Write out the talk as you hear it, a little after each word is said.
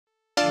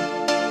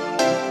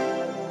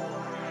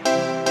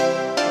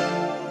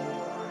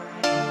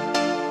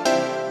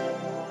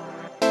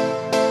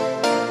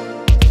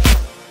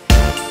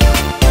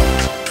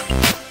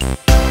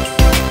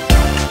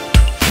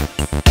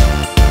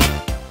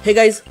Hey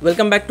guys,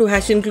 welcome back to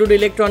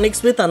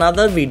hashincludeelectronics with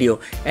another video,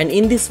 and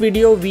in this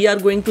video we are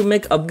going to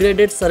make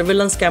upgraded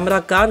surveillance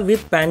camera car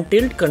with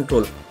pantilt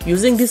control.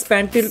 Using this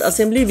pantilt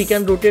assembly we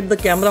can rotate the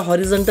camera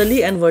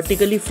horizontally and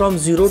vertically from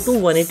 0 to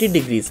 180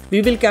 degrees.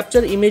 We will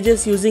capture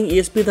images using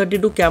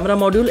ESP32 camera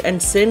module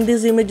and send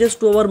these images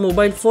to our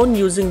mobile phone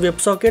using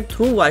WebSocket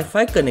through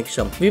Wi-Fi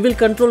connection. We will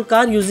control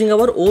car using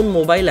our own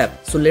mobile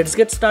app. So let's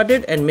get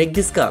started and make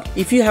this car.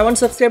 If you haven't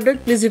subscribed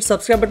yet, please hit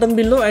subscribe button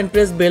below and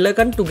press bell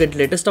icon to get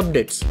latest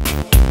updates.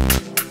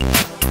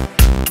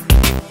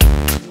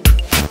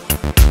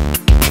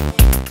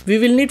 We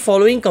will need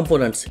following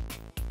components: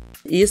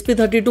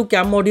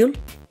 ESP32Cam module,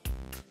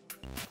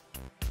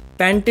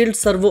 pantilt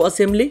servo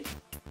assembly,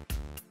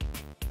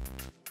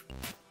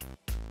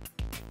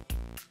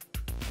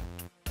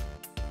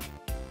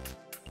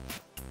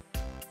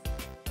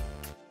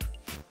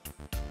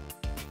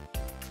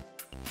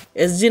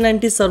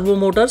 SG90 servo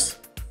motors.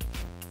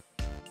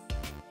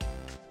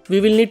 We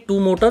will need 2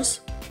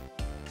 motors,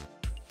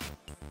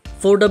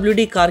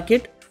 4WD car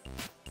kit,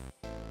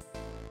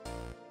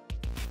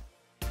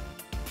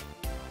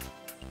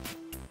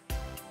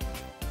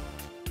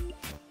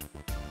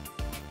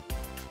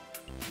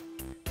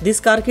 this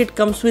car kit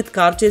comes with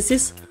car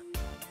chassis,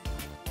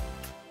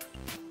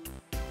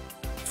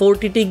 4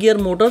 TT gear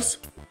motors,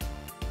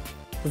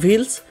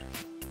 wheels,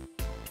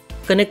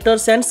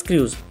 connectors and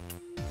screws.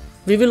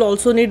 We will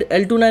also need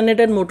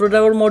L298 motor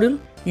driver module,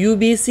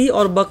 UBC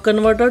or buck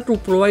converter to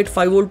provide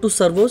 5V to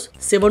servos,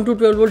 7 to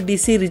 12V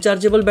DC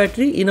rechargeable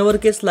battery, in our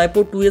case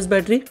LiPo 2S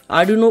battery,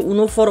 Arduino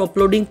Uno for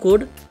uploading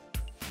code,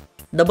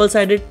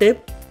 double-sided tape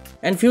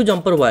and few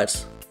jumper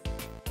wires.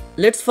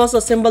 Let's first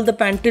assemble the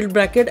pantilt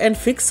bracket and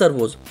fix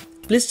servos.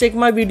 Please check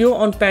my video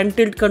on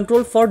pantilt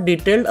control for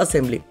detailed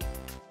assembly.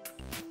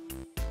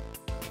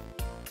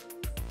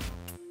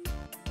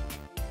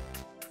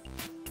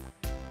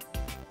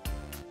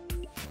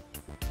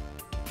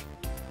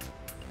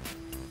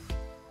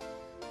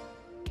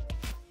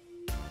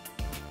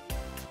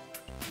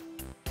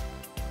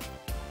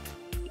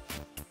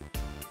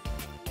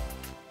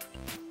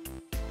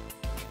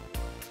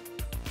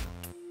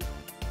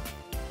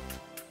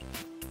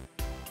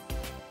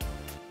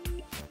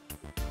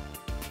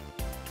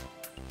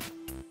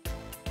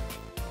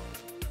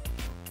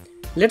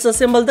 Let's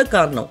assemble the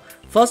car now.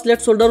 First,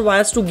 let's solder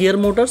wires to gear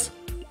motors.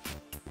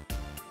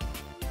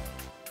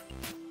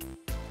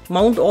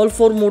 Mount all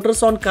 4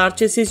 motors on car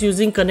chassis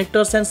using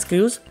connectors and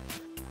screws.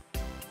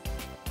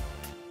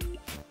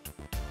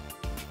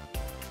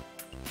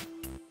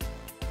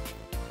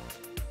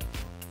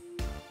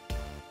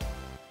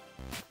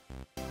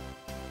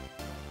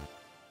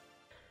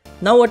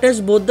 Now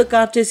attach both the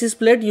car chassis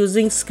plate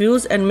using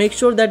screws and make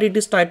sure that it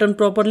is tightened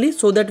properly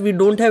so that we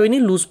don't have any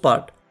loose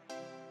part.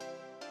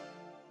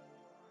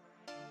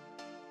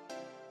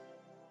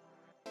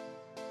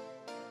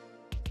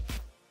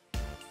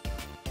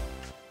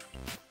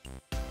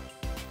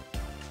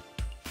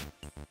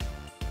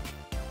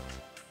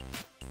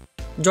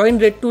 Join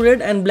red to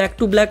red and black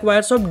to black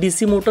wires of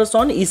DC motors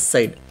on each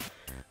side.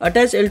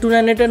 Attach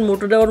L298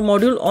 motor driver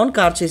module on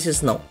car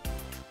chassis now.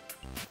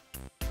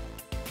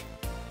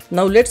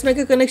 Now let's make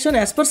a connection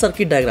as per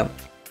circuit diagram.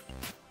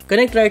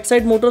 Connect right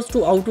side motors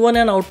to out 1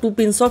 and out 2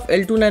 pins of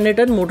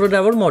L298 motor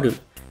driver module.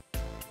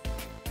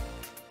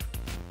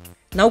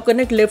 Now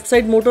connect left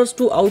side motors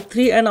to out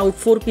 3 and out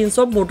 4 pins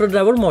of motor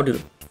driver module.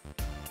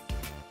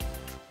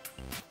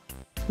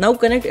 Now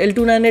connect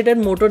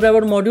L298 motor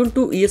driver module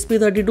to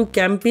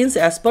ESP32Cam pins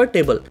as per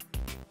table.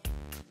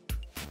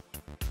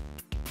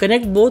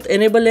 Connect both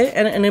enable A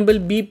and enable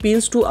B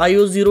pins to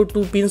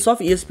IO02 pins of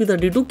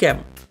ESP32Cam.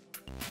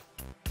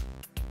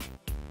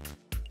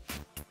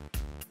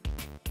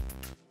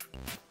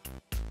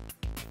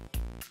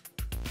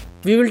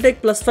 We will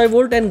take plus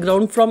 5V and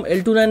ground from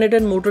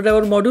L298 motor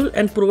driver module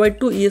and provide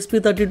to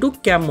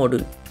ESP32Cam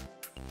module.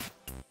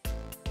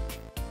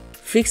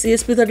 Fix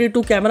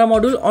ESP32 camera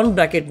module on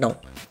bracket now.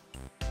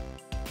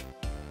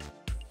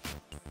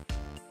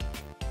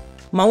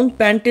 Mount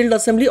pantilt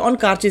assembly on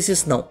car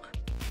chassis now.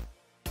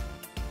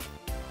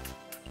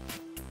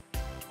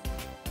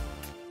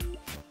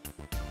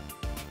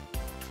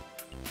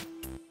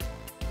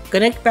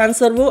 Connect pan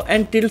servo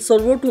and tilt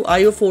servo to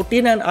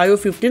IO14 and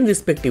IO15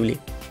 respectively.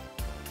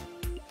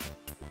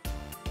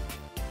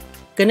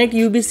 Connect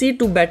UBC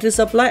to battery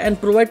supply and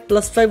provide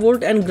plus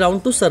 5V and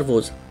ground to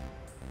servos.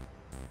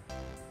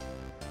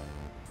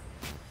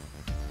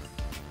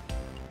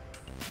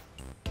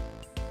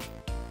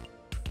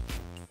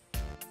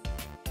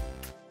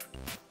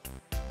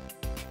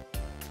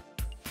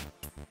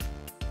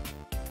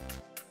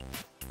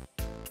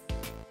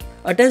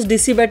 Attach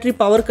DC battery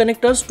power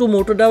connectors to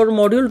motor driver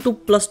module to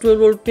plus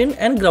 12V pin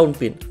and ground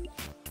pin.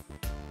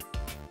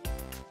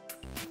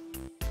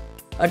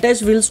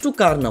 Attach wheels to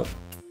car now.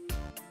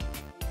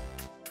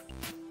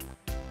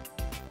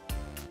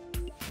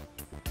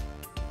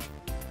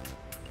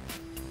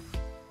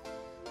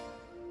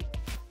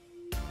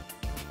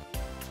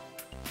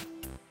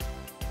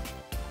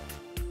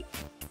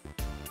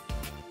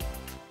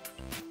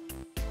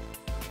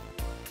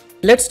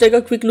 Let's take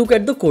a quick look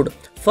at the code.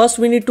 First,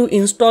 we need to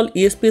install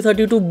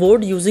ESP32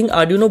 board using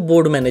Arduino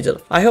Board Manager.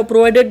 I have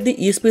provided the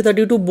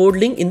ESP32 board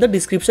link in the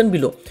description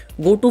below.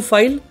 Go to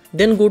File,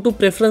 then go to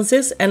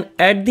Preferences and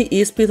add the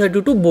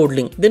ESP32 board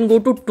link. Then go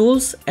to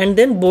Tools and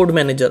then Board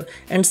Manager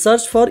and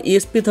search for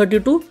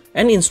ESP32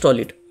 and install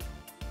it.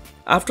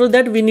 After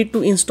that, we need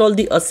to install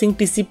the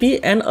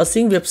AsyncTCP and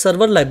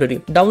AsyncWebServer Library.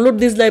 Download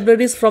these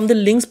libraries from the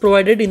links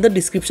provided in the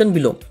description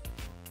below.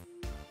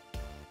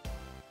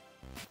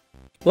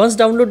 Once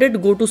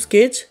downloaded, go to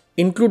Sketch,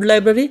 Include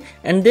Library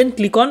and then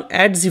click on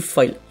Add Zip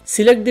File.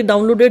 Select the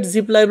downloaded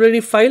zip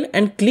library file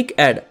and click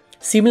Add.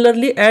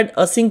 Similarly, add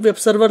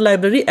AsyncWebServer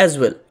Library as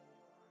well.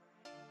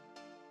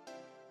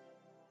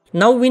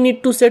 Now we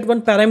need to set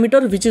one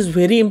parameter, which is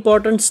very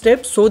important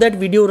step so that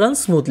video runs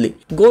smoothly.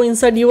 Go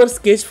inside your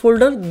Sketch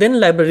folder, then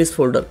Libraries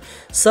folder.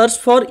 Search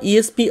for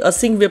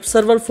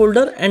ESPAsyncWebServer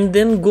folder and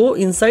then go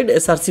inside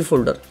SRC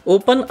folder.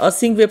 Open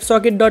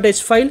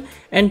asyncWebsocket.h file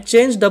and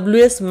change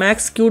WS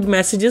max queued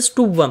messages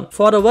to 1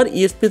 for our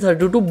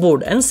ESP32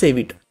 board and save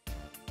it.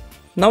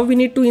 Now we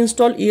need to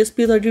install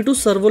ESP32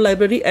 Servo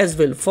library as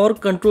well for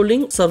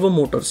controlling servo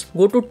motors.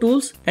 Go to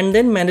Tools and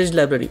then Manage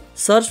Library.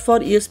 Search for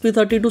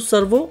ESP32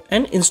 Servo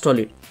and install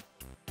it.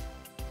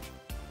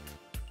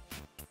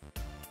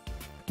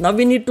 Now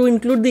we need to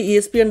include the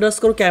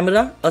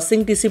ESP_camera,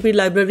 AsyncTCP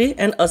library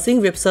and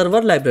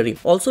AsyncWebServer library.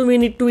 Also we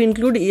need to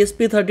include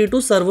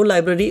ESP32 Servo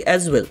library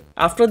as well.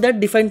 After that,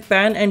 define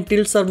pan and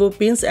tilt servo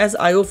pins as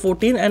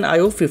IO14 and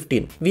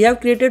IO15. We have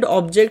created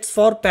objects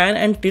for pan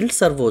and tilt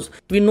servos.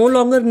 We no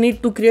longer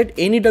need to create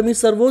any dummy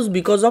servos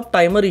because of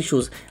timer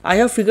issues. I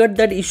have figured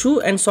that issue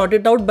and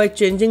sorted out by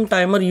changing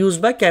timer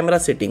used by camera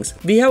settings.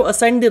 We have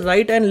assigned the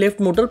right and left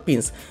motor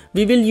pins.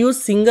 We will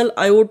use single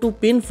IO2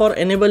 pin for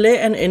enable A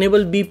and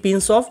enable B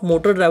pins of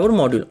motor driver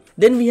module.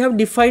 Then we have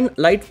defined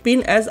light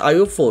pin as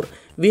IO4.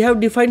 We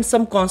have defined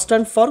some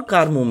constant for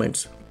car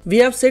movements. We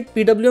have set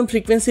PWM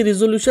frequency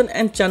resolution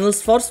and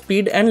channels for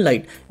speed and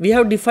light. We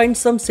have defined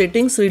some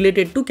settings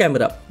related to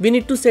camera. We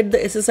need to set the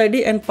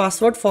SSID and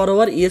password for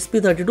our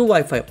ESP32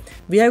 Wi-Fi.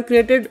 We have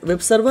created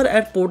web server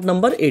at port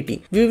number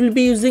 80. We will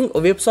be using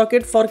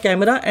WebSocket for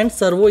camera and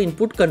servo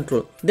input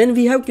control. Then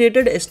we have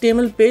created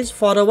HTML page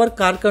for our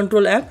car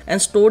control app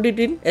and stored it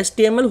in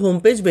HTML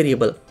homepage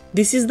variable.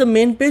 This is the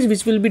main page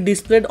which will be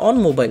displayed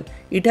on mobile.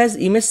 It has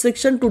image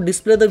section to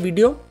display the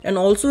video and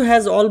also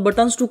has all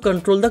buttons to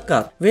control the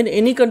car. When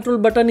any control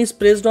button is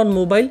pressed on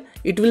mobile,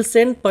 it will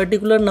send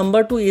particular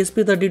number to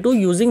ESP32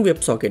 using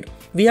WebSocket.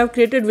 We have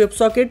created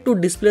WebSocket to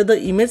display the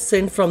image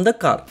sent from the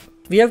car.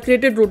 We have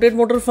created rotate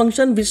motor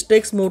function which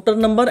takes motor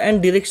number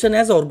and direction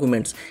as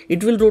arguments.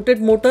 It will rotate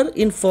motor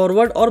in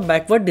forward or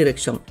backward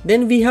direction.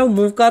 Then we have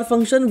move car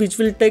function which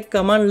will take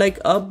command like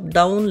up,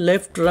 down,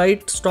 left,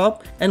 right,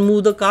 stop and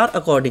move the car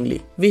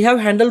accordingly. We have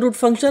handle route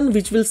function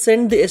which will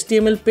send the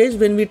HTML page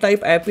when we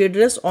type IP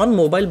address on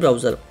mobile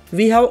browser.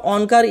 We have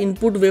on-car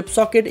input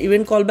WebSocket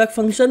event callback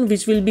function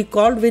which will be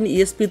called when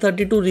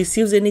ESP32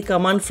 receives any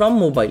command from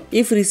mobile.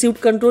 If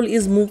received control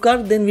is move car,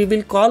 then we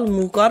will call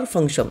move car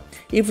function.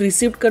 If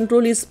received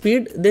control is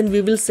speed, then we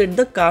will set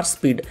the car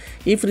speed.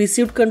 If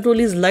received control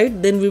is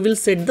light, then we will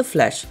set the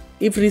flash.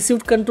 If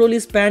received control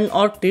is pan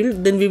or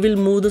tilt, then we will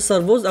move the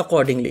servos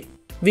accordingly.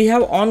 We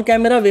have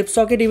on-camera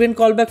WebSocket event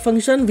callback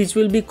function which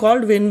will be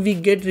called when we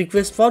get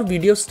request for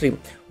video stream.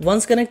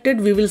 Once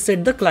connected, we will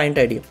set the client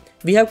ID.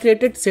 We have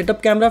created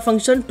setup camera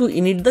function to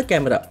init the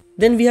camera.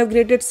 Then we have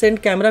created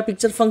send camera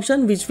picture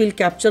function which will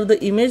capture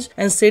the image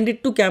and send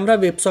it to camera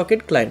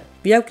WebSocket client.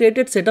 We have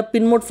created setup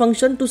pin mode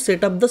function to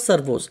set up the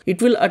servos.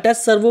 It will attach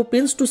servo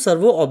pins to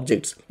servo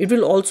objects. It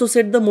will also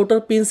set the motor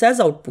pins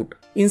as output.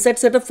 Inside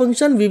setup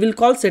function, we will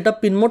call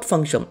setup pin mode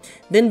function.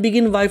 Then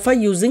begin Wi-Fi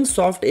using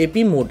soft AP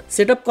mode.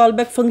 Setup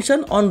callback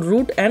function on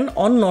root and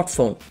on not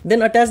found.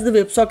 Then attach the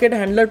WebSocket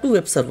handler to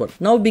web server.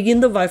 Now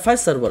begin the Wi-Fi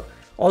server.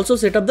 Also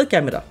set up the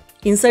camera.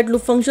 Inside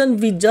loop function,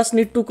 we just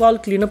need to call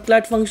cleanup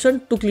client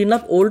function to clean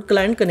up old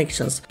client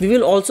connections. We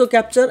will also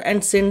capture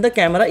and send the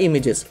camera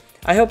images.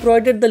 I have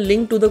provided the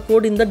link to the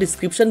code in the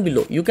description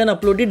below. You can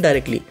upload it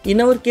directly.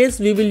 In our case,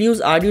 we will use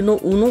Arduino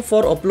Uno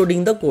for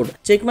uploading the code.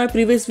 Check my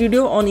previous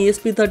video on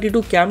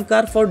ESP32Cam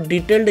car for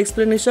detailed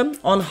explanation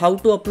on how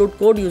to upload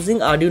code using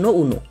Arduino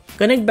Uno.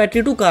 Connect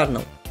battery to car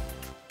now.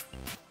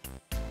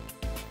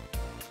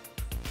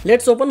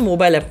 Let's open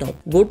mobile app now.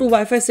 Go to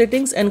Wi-Fi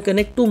settings and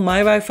connect to my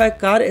Wi-Fi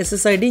car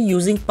SSID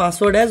using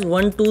password as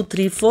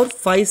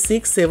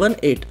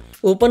 12345678.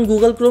 Open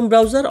Google Chrome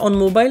browser on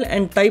mobile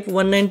and type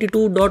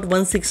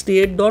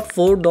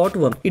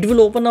 192.168.4.1. It will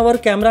open our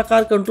camera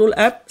car control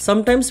app.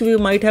 Sometimes we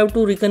might have to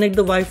reconnect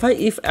the Wi-Fi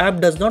if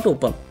app does not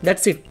open.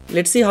 That's it.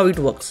 Let's see how it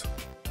works.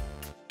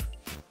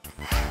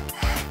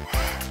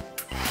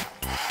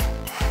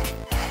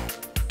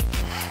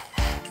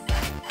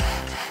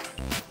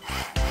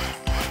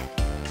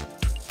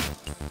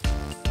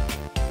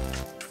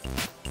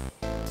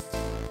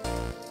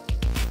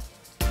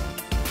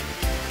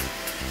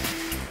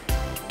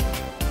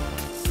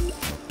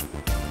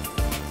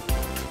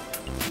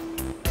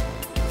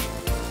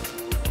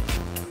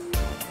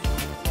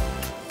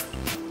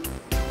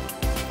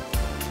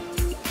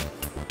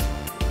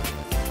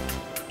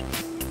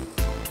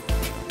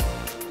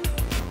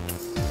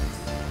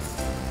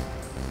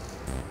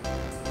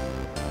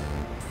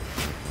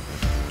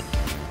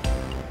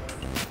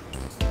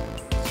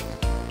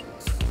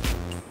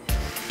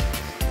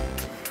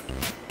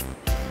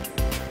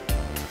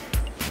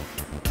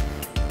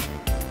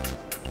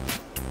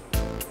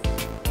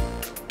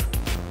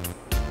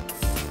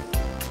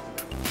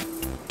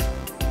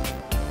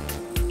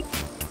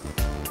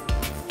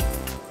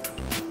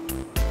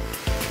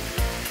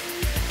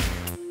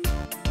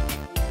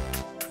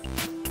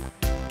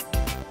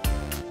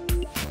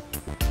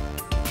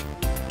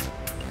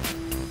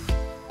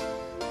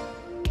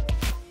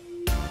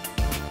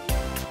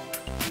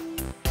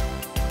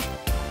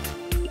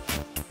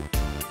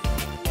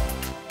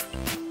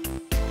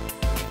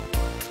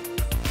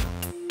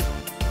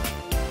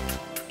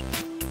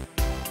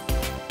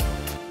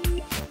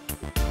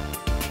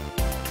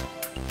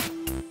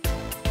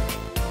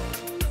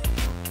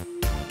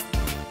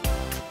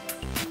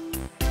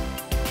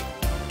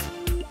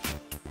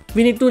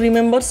 We need to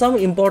remember some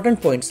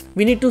important points.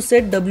 We need to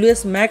set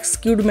WS max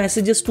queued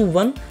messages to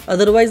 1,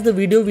 otherwise the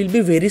video will be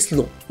very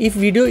slow. If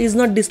video is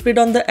not displayed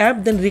on the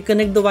app, then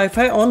reconnect the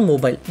Wi-Fi on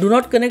mobile. Do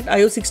not connect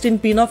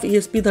IO16 pin of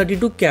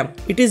ESP32Cam.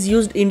 It is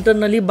used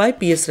internally by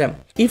PSRAM.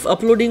 If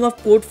uploading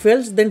of code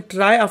fails, then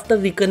try after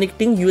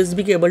reconnecting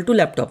USB cable to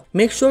laptop.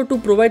 Make sure to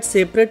provide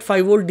separate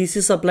 5V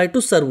DC supply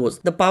to servos.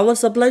 The power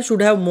supply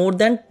should have more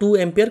than 2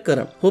 ampere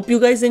current. Hope you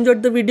guys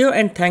enjoyed the video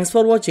and thanks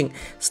for watching.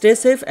 Stay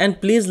safe and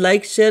please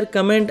like, share,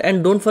 comment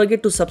and don't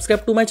forget to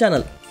subscribe to my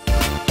channel.